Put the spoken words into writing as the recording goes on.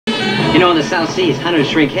You know, in the South Seas, hunters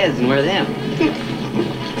shrink heads and wear them.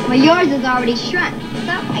 Well, yours is already shrunk,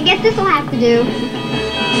 so I guess this'll have to do.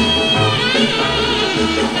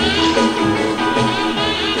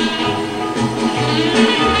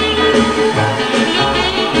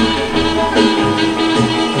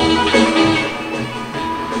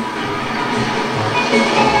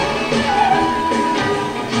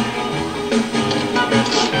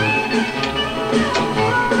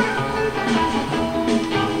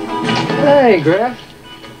 Hey, Griff.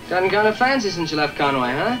 Gotten kind of fancy since you left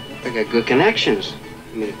Conway, huh? I got good connections.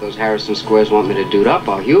 I mean, if those Harrison squares want me to dude up,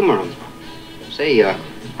 I'll humor them. Say,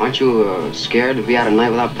 aren't you scared to be out at night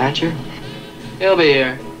without Patcher? He'll be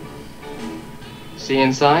here. See you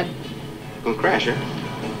inside? Gonna crash her.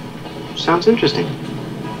 Sounds interesting.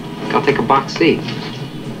 I'll take a box seat.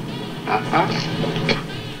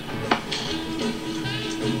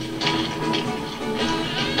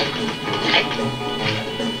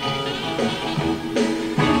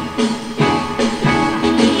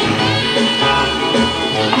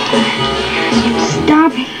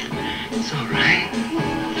 Stop it. It's all right.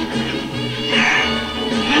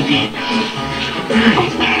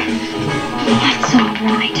 That's all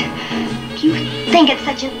right. Do you think it's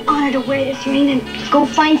such an honor to wear this ring and go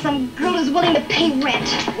find some girl who's willing to pay rent?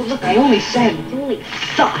 Well, look, I only said... You only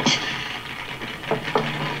thought.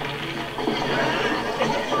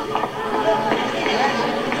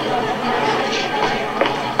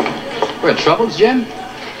 We're in troubles, Jim?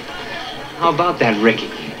 How about that Ricky?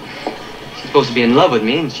 She's supposed to be in love with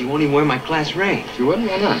me, and she won't even wear my class ring. She wouldn't?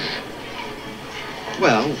 Why not?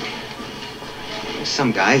 Well,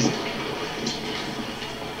 some guys...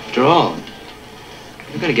 After all,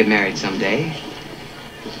 you're gonna get married someday.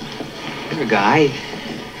 You're a guy.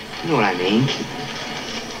 You know what I mean.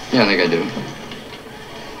 Yeah, I think I do.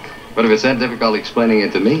 But if it's that difficult explaining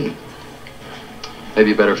it to me, maybe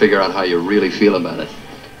you better figure out how you really feel about it.